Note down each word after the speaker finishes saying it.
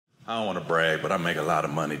I don't want to brag, but I make a lot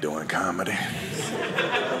of money doing comedy.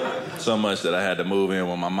 So much that I had to move in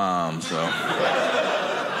with my mom, so.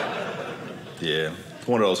 Yeah, it's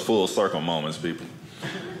one of those full circle moments, people.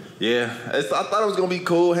 Yeah, I thought it was gonna be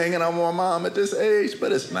cool hanging out with my mom at this age,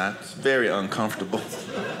 but it's not. It's very uncomfortable.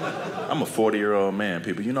 I'm a 40-year-old man,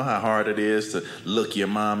 people. You know how hard it is to look your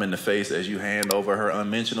mom in the face as you hand over her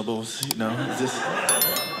unmentionables? You know, it's just,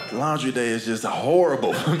 laundry day is just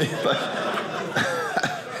horrible for me. Like,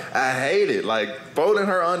 I hate it. Like, folding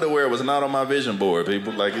her underwear was not on my vision board,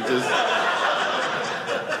 people. Like, it just,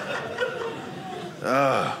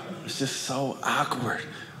 it's just so awkward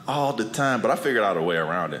all the time. But I figured out a way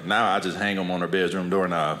around it. Now I just hang them on her bedroom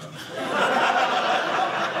doorknob.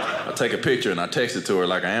 I take a picture and I text it to her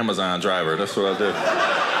like an Amazon driver. That's what I do.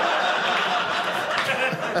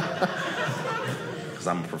 Because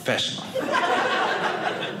I'm a professional.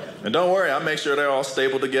 And don't worry, I make sure they're all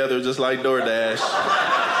stapled together just like DoorDash.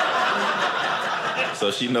 So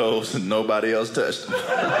she knows nobody else touched them.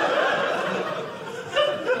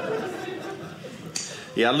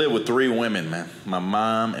 Yeah, I live with 3 women, man. My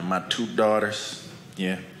mom and my 2 daughters,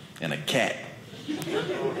 yeah, and a cat.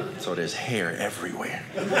 So there's hair everywhere.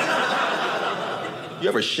 You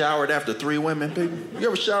ever showered after 3 women, people? You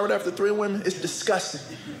ever showered after 3 women? It's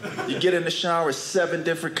disgusting. You get in the shower, 7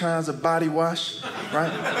 different kinds of body wash,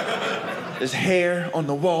 right? There's hair on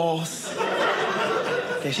the walls.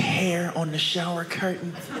 There's hair on the shower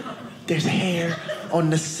curtain. There's hair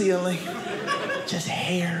on the ceiling. Just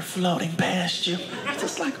hair floating past you. It's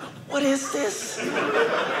just like, what is this?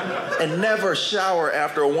 And never shower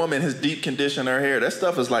after a woman has deep conditioned her hair. That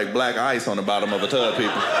stuff is like black ice on the bottom of a tub,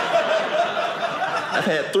 people. I've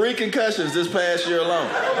had 3 concussions this past year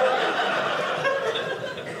alone.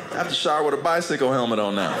 I have to shower with a bicycle helmet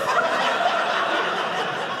on now.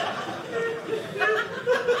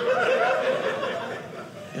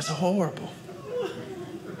 It's horrible.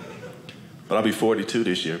 But I'll be 42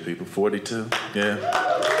 this year, people. 42, yeah.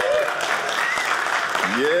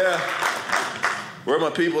 Yeah. Where are my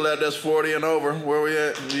people at that's 40 and over? Where are we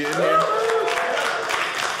at? You in here?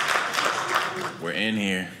 We're in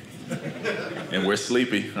here. And we're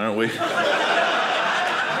sleepy, aren't we?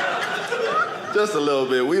 Just a little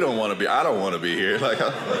bit. We don't want to be, I don't want to be here. Like,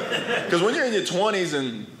 because when you're in your 20s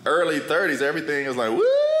and early 30s, everything is like, woo!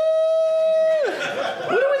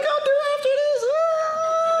 What are we going to do after this?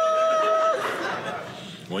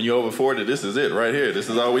 When you're over 40, this is it right here. This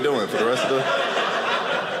is all we're doing for the rest of the...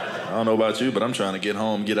 I don't know about you, but I'm trying to get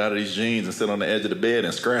home, get out of these jeans and sit on the edge of the bed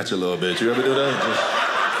and scratch a little bit. You ever do that?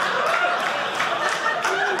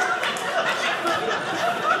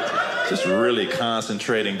 Just really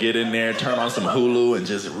concentrate and get in there, turn on some Hulu and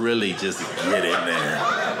just really just get in there.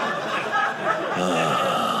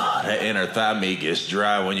 That inner thigh meat gets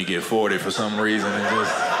dry when you get 40 for some reason. It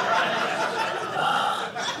just...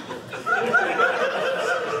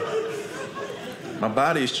 My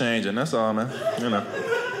body's changing, that's all, man. You know.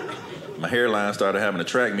 My hairline started having to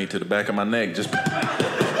track me to the back of my neck. Just...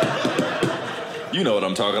 You know what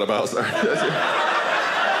I'm talking about, sir.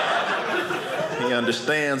 He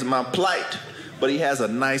understands my plight, but he has a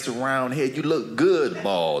nice round head. You look good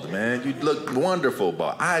bald, man. You look wonderful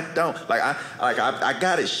bald. I don't. I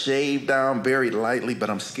got it shaved down very lightly, but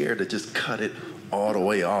I'm scared to just cut it all the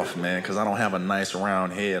way off, man, because I don't have a nice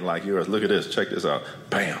round head like yours. Look at this. Check this out.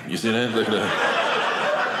 Bam. You see that? Look at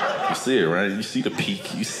that. You see it, right? You see the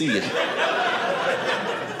peak. You see it.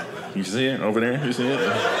 You see it over there? You see it?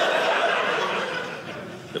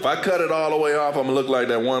 If I cut it all the way off, I'm gonna look like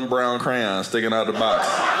that one brown crayon sticking out the box.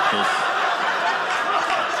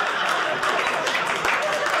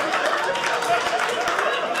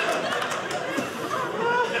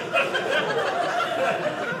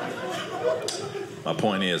 My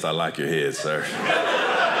point is, I like your head, sir.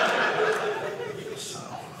 So.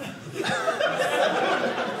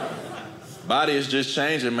 Body is just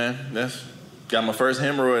changing, man. Got my first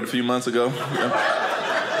hemorrhoid a few months ago.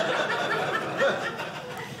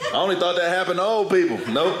 I only thought that happened to old people.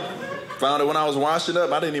 Nope. Found it when I was washing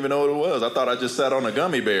up. I didn't even know what it was. I thought I just sat on a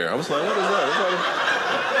gummy bear. I was like, what is that?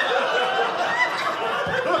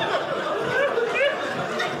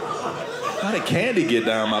 How did candy get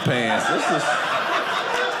down my pants?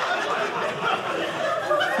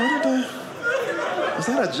 Is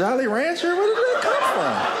that a Jolly Rancher? Where did that come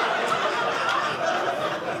from?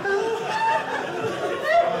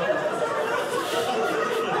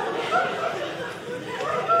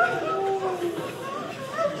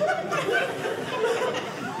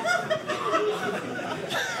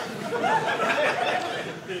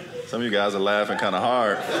 Some of you guys are laughing kind of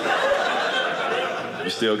hard. You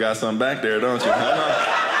still got something back there, don't you? I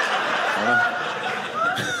know.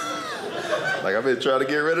 Like, I've been trying to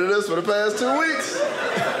get rid of this for the past 2 weeks.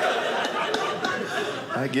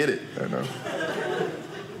 I get it, I know.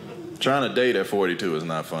 Trying to date at 42 is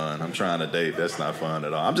not fun. I'm trying to date, that's not fun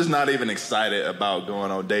at all. I'm just not even excited about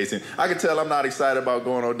going on dates. And I can tell I'm not excited about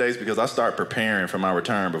going on dates because I start preparing for my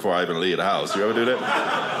return before I even leave the house. You ever do that?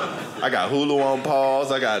 I got Hulu on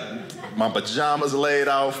pause, I got my pajamas laid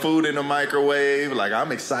out, food in the microwave. Like,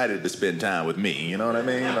 I'm excited to spend time with me, you know what I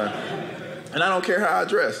mean? Like, and I don't care how I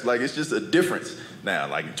dress. Like, it's just a difference. Now,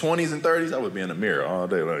 like in 20s and 30s, I would be in the mirror all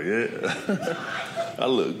day, like, yeah, I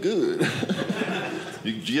look good.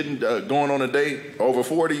 You getting going on a date over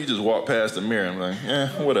 40, you just walk past the mirror and I'm like,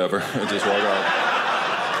 whatever, and just walk out.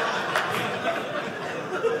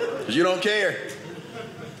 Because you don't care.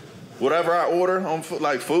 Whatever I order on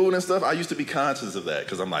like food and stuff, I used to be conscious of that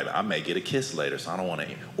because I'm like, I may get a kiss later, so I don't want to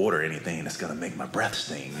order anything that's gonna make my breath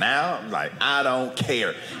stink. Now, I'm like, I don't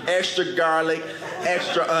care. Extra garlic,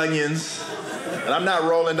 extra onions, and I'm not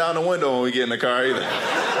rolling down the window when we get in the car either.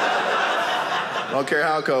 I don't care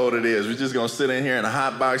how cold it is. We're just gonna sit in here and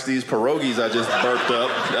hot box these pierogies I just burped up.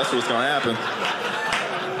 That's what's gonna happen.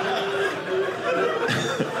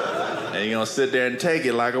 And you're gonna sit there and take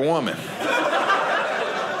it like a woman.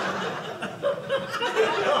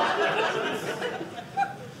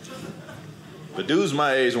 But dudes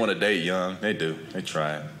my age want to date young. They do. They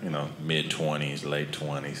try it. You know, mid-20s, late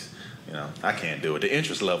 20s. You know, I can't do it. The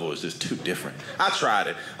interest level is just too different. I tried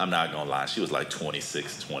it. I'm not going to lie. She was like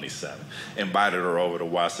 26, 27. Invited her over to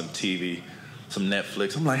watch some TV, some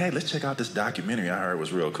Netflix. I'm like, hey, let's check out this documentary I heard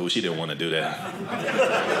was real cool. She didn't want to do that.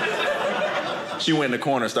 She went in the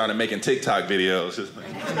corner and started making TikTok videos. Just like...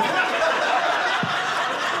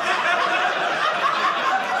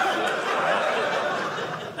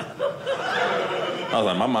 I was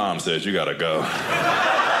like, my mom says you gotta go.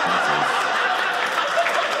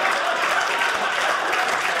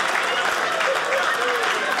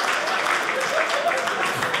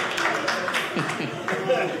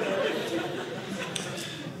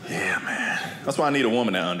 Yeah, man. That's why I need a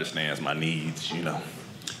woman that understands my needs, you know,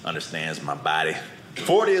 understands my body.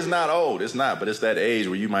 40 is not old, it's not, but it's that age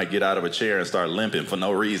where you might get out of a chair and start limping for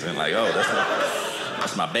no reason. Like, oh,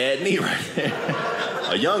 that's my bad knee right there.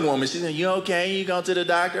 A young woman, she said, you okay? You going to the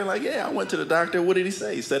doctor? Like, yeah, I went to the doctor. What did he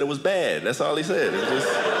say? He said it was bad. That's all he said. He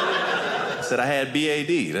said I had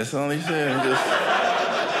BAD. That's all he said.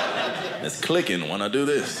 It's clicking when I do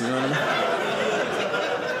this. You know what I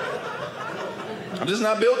mean? I'm just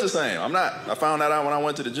not built the same. I'm not. I found that out when I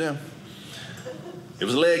went to the gym. It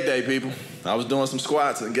was leg day, people. I was doing some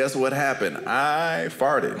squats, and guess what happened? I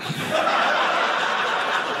farted.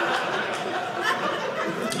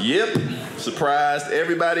 Yep. Surprised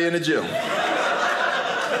everybody in the gym,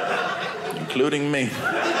 including me.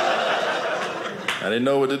 I didn't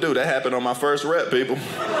know what to do. That happened on my first rep, people.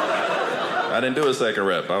 I didn't do a second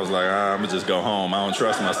rep. I was like, I'm gonna just go home. I don't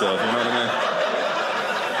trust myself, you know what I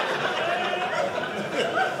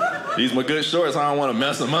mean? These my good shorts, I don't want to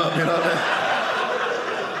mess them up, you know what I mean?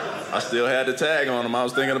 I still had the tag on them. I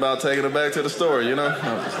was thinking about taking it back to the store, you know?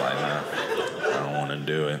 I was just like, nah, I don't want to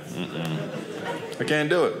do it. I can't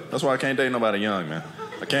do it. That's why I can't date nobody young, man.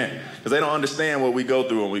 I can't. Because they don't understand what we go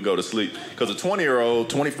through when we go to sleep. Because a 20-year-old,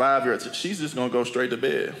 25-year-old, she's just going to go straight to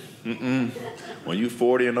bed. When you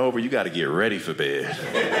 40 and over, you got to get ready for bed.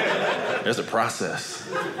 There's a process.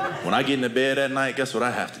 When I get into bed at night, guess what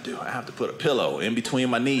I have to do? I have to put a pillow in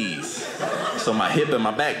between my knees so my hip and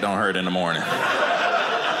my back don't hurt in the morning.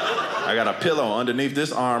 I got a pillow underneath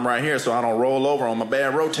this arm right here so I don't roll over on my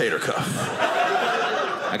bad rotator cuff.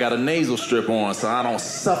 I got a nasal strip on so I don't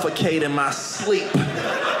suffocate in my sleep.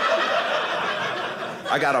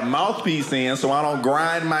 I got a mouthpiece in so I don't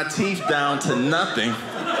grind my teeth down to nothing.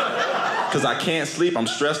 Because I can't sleep. I'm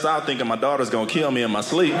stressed out thinking my daughter's gonna kill me in my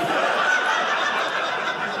sleep.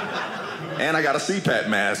 And I got a CPAP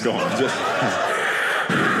mask on. Just...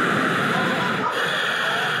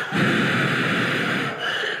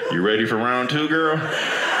 You ready for round 2, girl?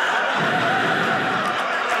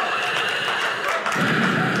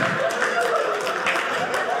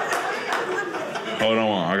 Hold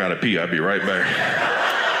on, I gotta pee. I'll be right back.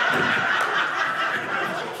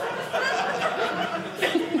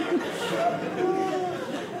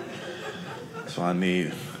 So I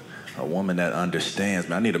need a woman that understands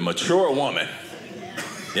me. I need a mature woman.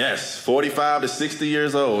 Yes, 45 to 60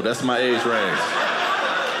 years old. That's my age range.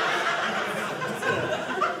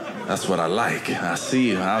 That's what I like. I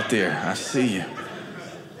see you out there. I see you.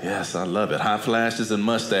 Yes, I love it. Hot flashes and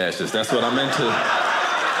mustaches. That's what I'm into.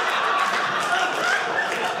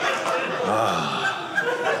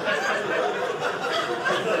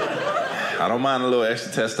 I don't mind a little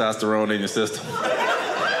extra testosterone in your system.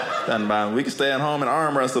 We can stay at home and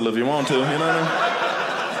arm wrestle if you want to, you know what I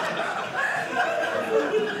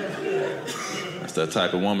mean? That's that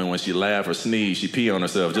type of woman, when she laugh or sneeze, she pee on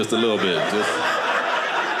herself just a little bit.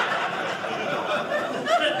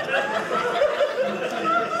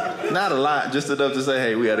 Not a lot, just enough to say,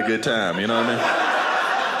 hey, we had a good time, you know what I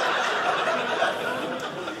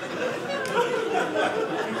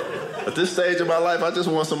mean? At this stage of my life, I just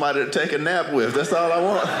want somebody to take a nap with. That's all I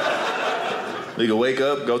want. We can wake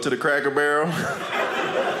up, go to the Cracker Barrel,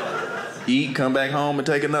 eat, come back home, and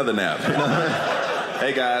take another nap. You know what I mean?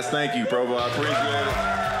 Hey guys, thank you, Provo. I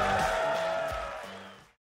appreciate it.